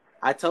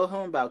 I told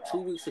him about 2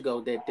 weeks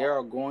ago that there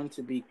are going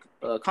to be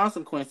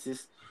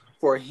consequences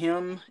for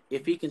him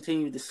if he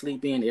continued to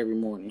sleep in every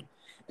morning.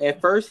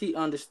 At first, he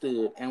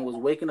understood and was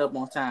waking up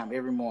on time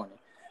every morning.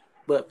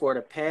 But for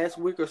the past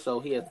week or so,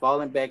 he has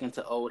fallen back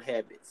into old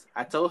habits.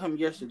 I told him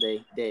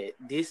yesterday that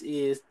this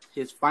is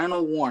his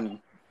final warning.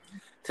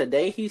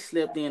 Today, he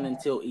slept in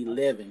until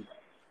 11.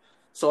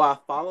 So I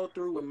followed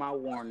through with my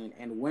warning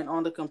and went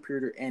on the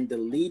computer and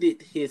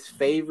deleted his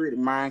favorite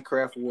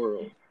Minecraft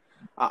world.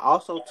 I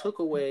also took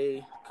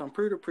away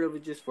computer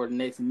privileges for the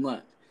next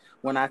month.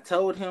 When I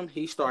told him,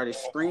 he started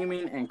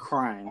screaming and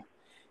crying.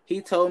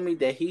 He told me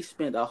that he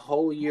spent a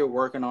whole year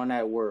working on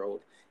that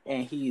world,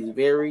 and he's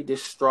very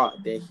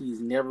distraught that he's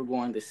never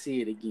going to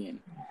see it again.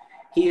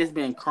 He has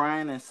been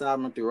crying and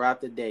sobbing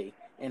throughout the day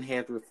and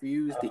has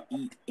refused to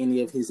eat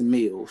any of his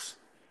meals.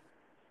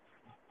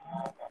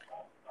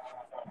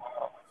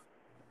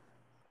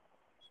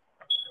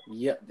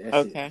 Yep,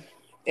 that's it. Okay.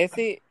 That's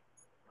it.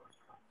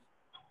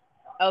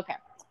 Okay.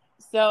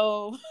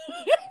 So,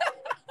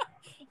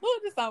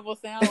 this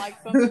almost sound like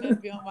something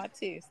that'd be on my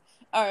chest.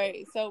 All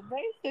right. So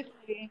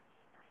basically,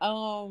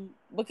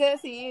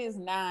 because he is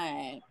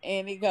 9,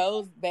 and it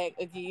goes back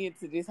again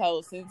to this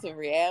whole sense of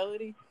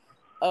reality.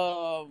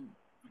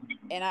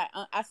 And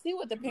I see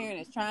what the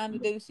parent is trying to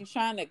do. She's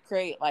trying to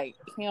create like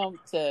him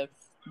to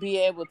be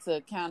able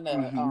to kind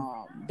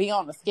of be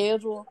on the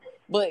schedule,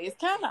 but it's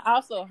kind of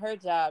also her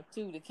job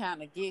too to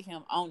kind of get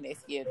him on that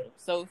schedule.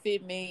 So if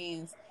it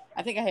means,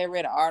 I think I had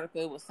read an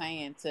article, it was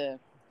saying to,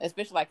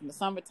 especially like in the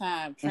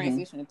summertime,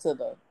 transitioning to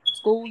the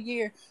school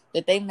year,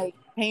 that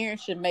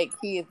parents should make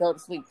kids go to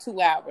sleep 2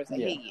 hours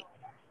ahead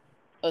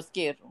of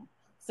schedule.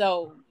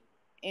 So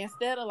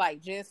instead of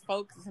like just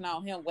focusing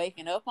on him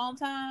waking up on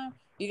time,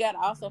 you got to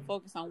also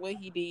focus on what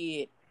he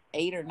did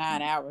 8 or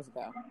 9 hours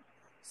ago.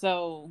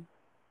 So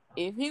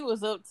if he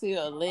was up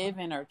till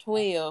 11 or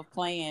 12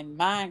 playing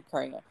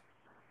Minecraft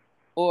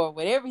or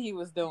whatever he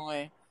was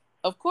doing,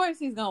 of course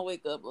he's going to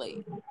wake up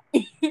late.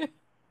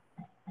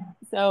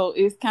 So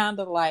it's kind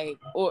of like,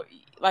 or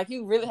like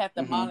you really have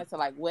to monitor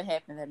like what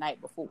happened the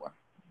night before.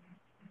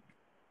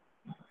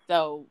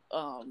 So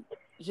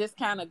just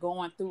kind of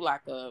going through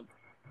like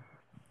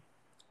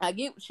I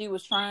get she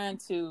was trying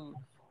to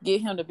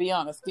get him to be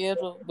on a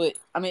schedule, but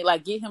I mean,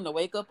 like get him to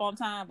wake up on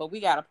time, but we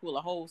got to pull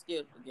a whole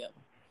schedule together.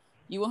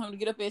 You want him to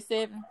get up at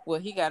 7? Well,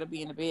 he got to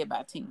be in the bed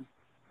by 10.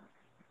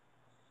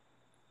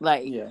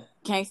 Like,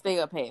 can't stay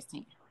up past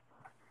 10.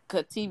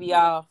 Cut TV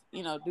off,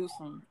 do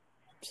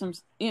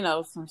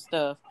some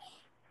stuff.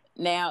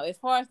 Now, as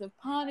far as the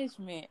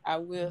punishment, I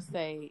will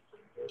say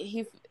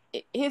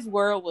his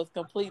world was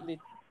completely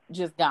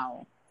just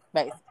gone,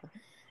 basically.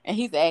 And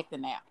he's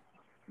acting out.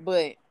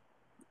 But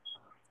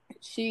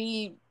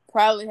she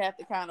probably have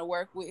to kind of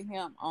work with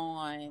him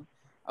on,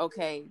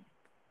 okay,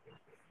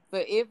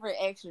 for every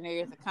action there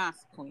is a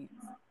consequence.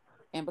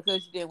 And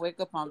because you didn't wake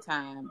up on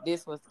time,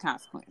 this was the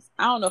consequence.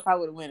 I don't know if I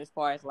would have went as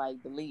far as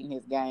like deleting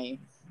his game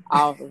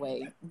all the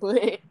way,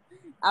 but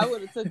I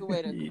would have took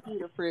away the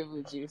computer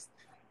privileges.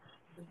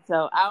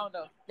 So I don't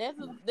know.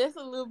 That's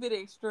a little bit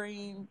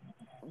extreme.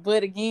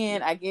 But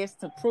again, I guess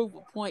to prove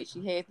a point,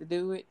 she had to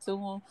do it to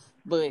him.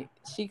 But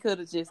she could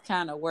have just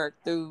kind of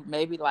worked through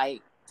maybe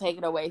like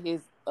taking away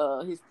his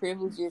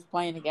privileges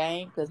playing the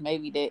game, because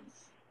maybe that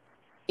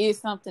is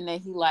something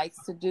that he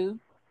likes to do,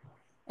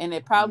 and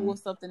it probably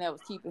was something that was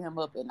keeping him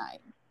up at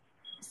night.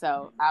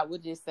 So I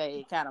would just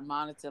say kind of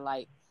monitor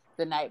like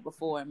the night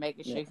before and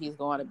making sure he's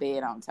going to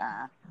bed on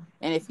time.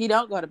 And if he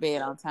don't go to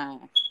bed on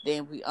time,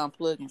 then we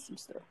unplugging some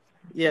stuff.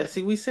 Yeah,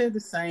 see, we said the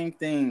same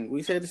thing.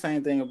 We said the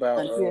same thing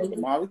about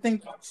Lamar. We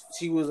think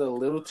she was a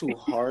little too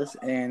harsh,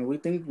 and we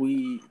think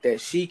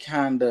that she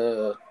kind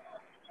of,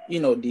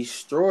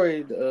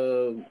 destroyed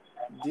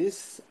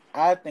this.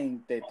 I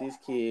think that this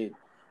kid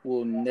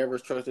will never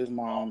trust his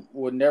mom,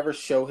 will never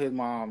show his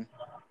mom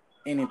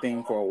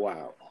anything for a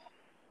while.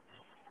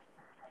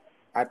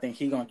 I think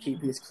he's gonna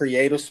keep his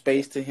creative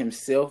space to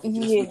himself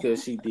just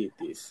because she did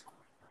this.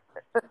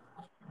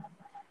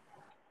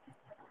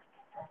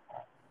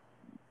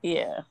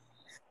 Yeah.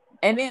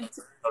 And then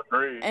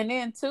Agreed. And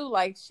then too,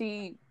 like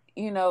she,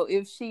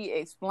 if she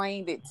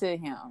explained it to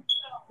him,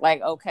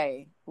 like,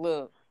 okay,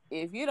 look,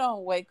 if you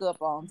don't wake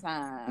up on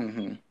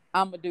time,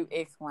 I'm gonna do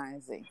X, Y,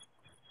 and Z.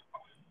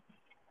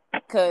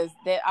 Because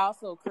that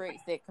also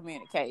creates that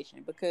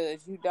communication.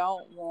 Because you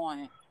don't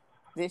want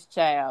this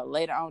child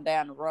later on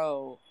down the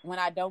road, when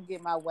I don't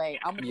get my way,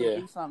 I'm gonna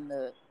do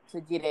something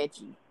to get at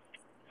you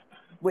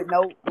with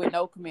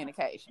no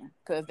communication.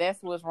 Because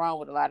that's what's wrong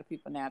with a lot of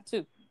people now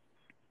too.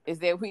 Is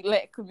that we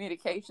lack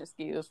communication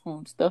skills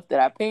from stuff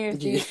that our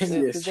parents did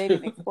because they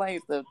didn't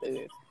explain stuff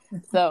to us.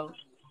 So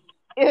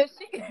if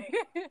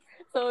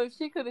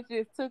she could have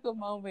just took a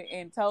moment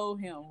and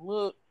told him,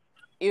 look,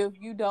 if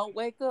you don't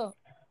wake up,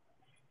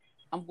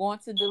 I'm going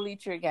to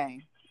delete your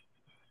game.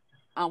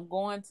 I'm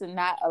going to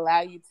not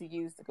allow you to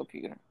use the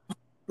computer.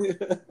 You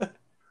would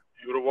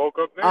have woke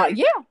up then.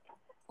 Yeah.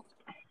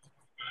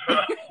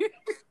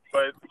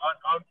 But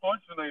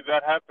unfortunately,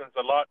 that happens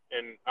a lot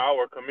in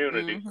our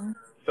community. Mm-hmm.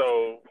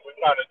 So we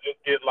kind of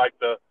just get like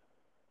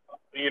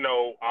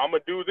I'm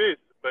going to do this,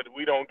 but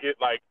we don't get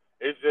like,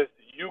 it's just,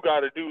 you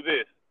got to do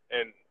this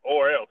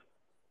or else.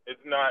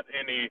 It's not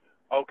any,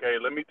 okay,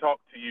 let me talk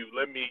to you.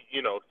 Let me,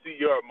 see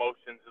your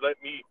emotions.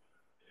 Let me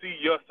see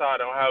your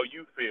side on how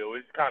you feel.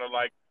 It's kind of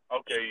like,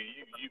 okay,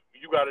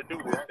 you got to do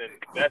this, and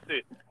that's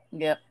it.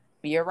 Yep,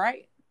 you're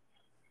right.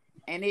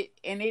 And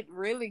it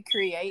really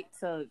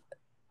creates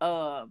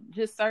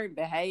just certain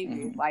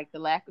behaviors, like the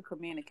lack of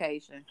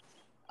communication.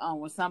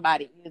 When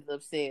somebody is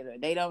upset or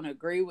they don't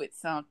agree with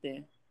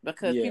something,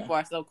 because people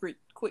are so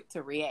quick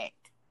to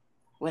react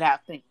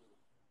without thinking.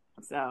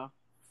 So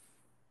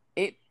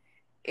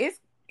it's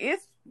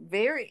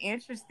very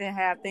interesting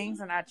how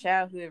things in our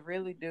childhood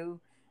really do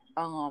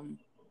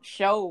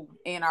show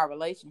in our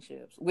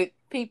relationships with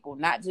people,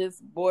 not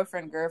just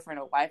boyfriend, girlfriend,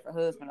 or wife, or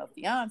husband, or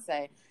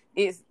fiance.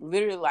 It's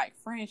literally like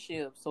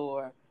friendships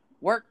or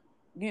work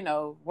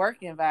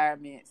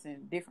environments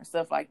and different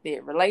stuff like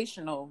that.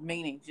 Relational,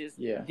 meaning just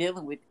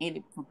dealing with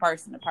any from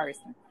person to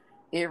person.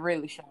 It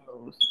really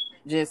shows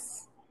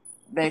just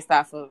based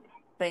off of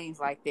things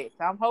like that.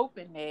 So I'm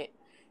hoping that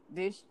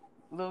this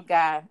little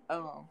guy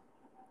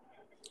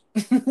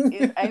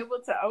is able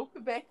to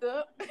open back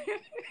up.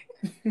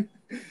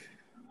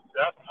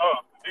 That's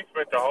tough. He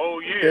spent the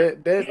whole year.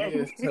 That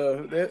is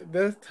tough.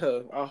 That's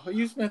tough.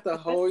 You spent the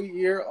whole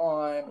year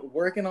on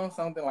working on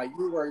something, like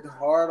you worked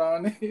hard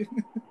on it.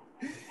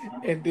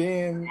 And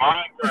then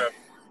Minecraft.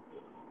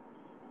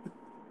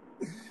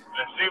 And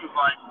she was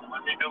like,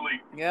 let me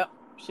delete. Yep.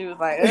 She was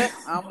like,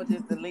 I'm going to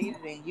just delete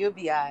it and you'll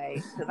be all right.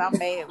 Because I'm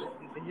mad with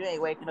you because you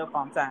ain't waking up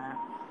on time.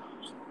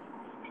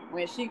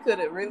 When she could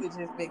have really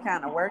just been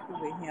kind of working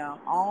with him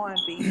on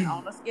being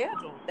on a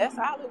schedule. That's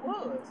all it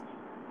was.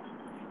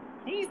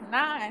 He's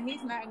 9.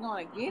 He's not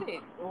going to get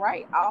it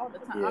right all the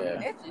time. Yeah. I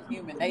mean, that's just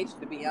human nature,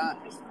 to be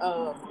honest.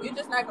 You're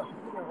just not going to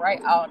get it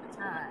right all the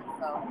time.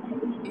 So,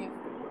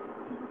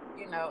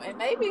 and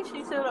maybe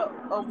she should have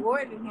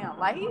avoided him.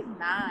 Like, he's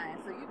 9,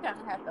 so you kind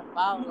of have to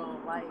follow.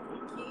 Like,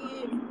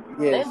 kids,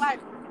 they like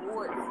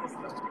rewards and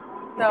stuff.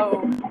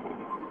 So,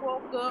 you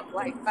woke up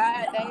like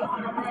 5 days in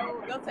a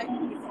row, go take a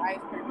piece of ice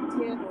cream and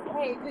tell them,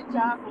 hey, good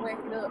job for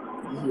waking up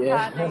 5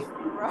 days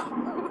in a row.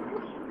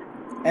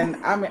 And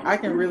I mean, I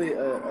can really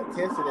attest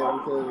to that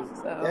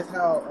because that's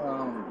how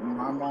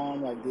my mom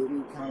did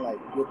me kind of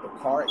like with the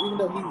car. Even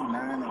though he's 9,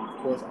 and of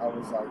course I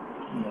was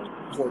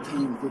like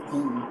 14,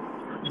 15.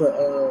 But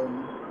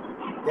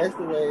that's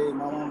the way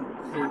my mom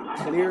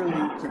clearly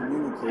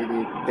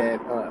communicated that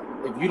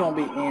if you don't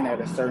be in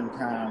at a certain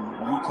time,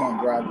 you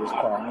can't drive this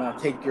car. I'm gonna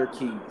take your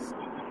keys.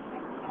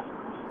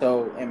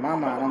 So in my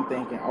mind, I'm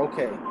thinking,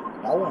 okay,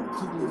 if I want to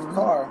keep this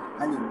car,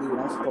 I need to do what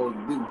I'm supposed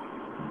to do.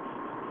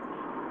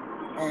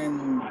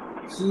 And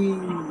she,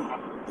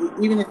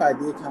 even if I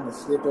did kind of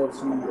slip up,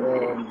 she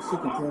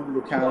continued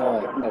to kind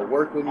of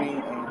work with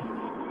me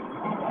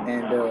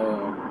and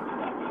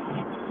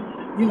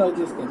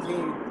just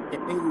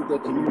continue the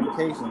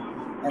communication.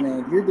 And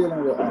then you're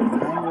dealing with a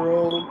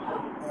 9-year-old,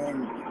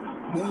 and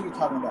then you're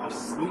talking about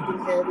sleeping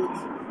habits,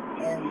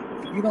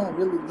 and you don't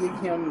really give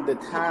him the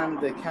time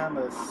to kind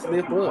of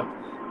slip up.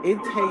 It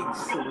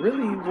takes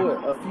really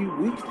a few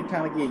weeks to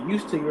kind of get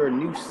used to your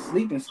new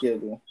sleeping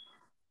schedule.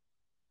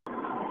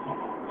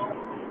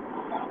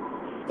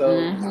 So,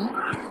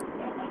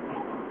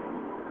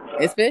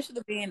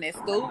 especially being that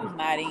school's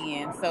not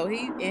in, so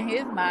he, in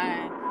his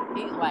mind,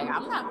 he's like,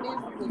 I'm not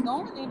physically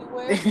going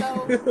anywhere,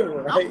 so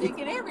right. I'm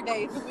thinking every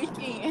day is the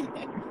weekend.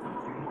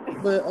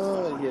 But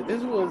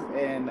this was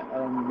an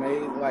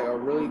amazing, a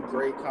really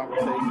great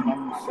conversation.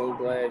 I'm so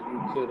glad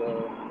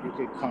you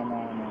could come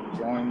on and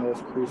join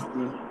us,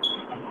 Christy.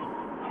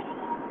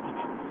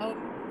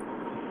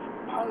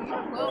 Oh,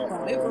 you're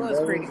welcome. It was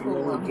pretty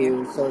cool. Really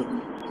cool. So,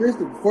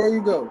 Christy, before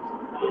you go,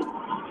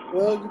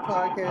 plug your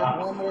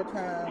podcast one more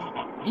time,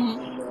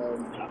 and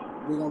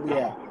we're gonna be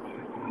out.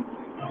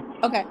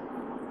 Okay.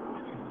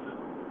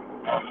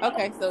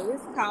 Okay, so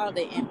it's called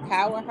the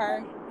Empower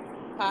Her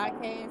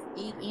Podcast,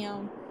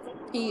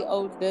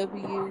 EMPOWHER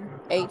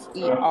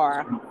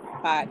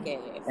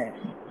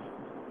podcast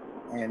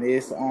And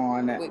it's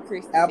on with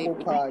Christy Apple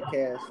Sippy.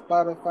 Podcasts,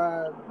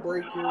 Spotify,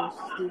 Breaker,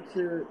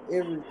 Stitcher,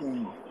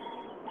 everything.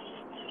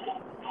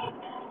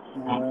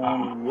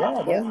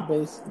 Yeah,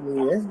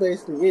 that's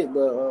basically it.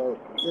 But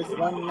just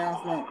one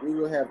announcement: we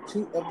will have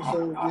 2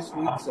 episodes this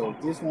week. So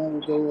this one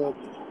will go up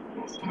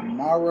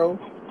tomorrow,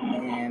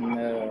 and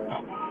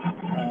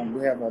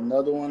we have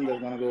another one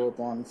that's gonna go up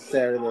on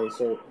Saturday.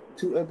 So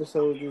 2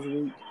 episodes this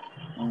week,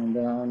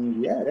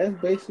 and yeah, that's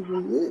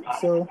basically it.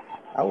 So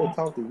I will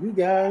talk to you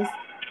guys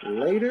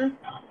later,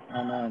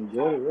 and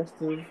enjoy the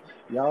rest of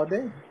y'all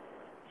day.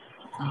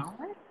 All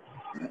right.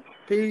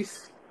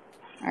 Peace.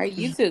 All right,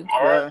 you too.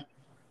 All right.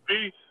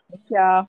 Peace. Y'all.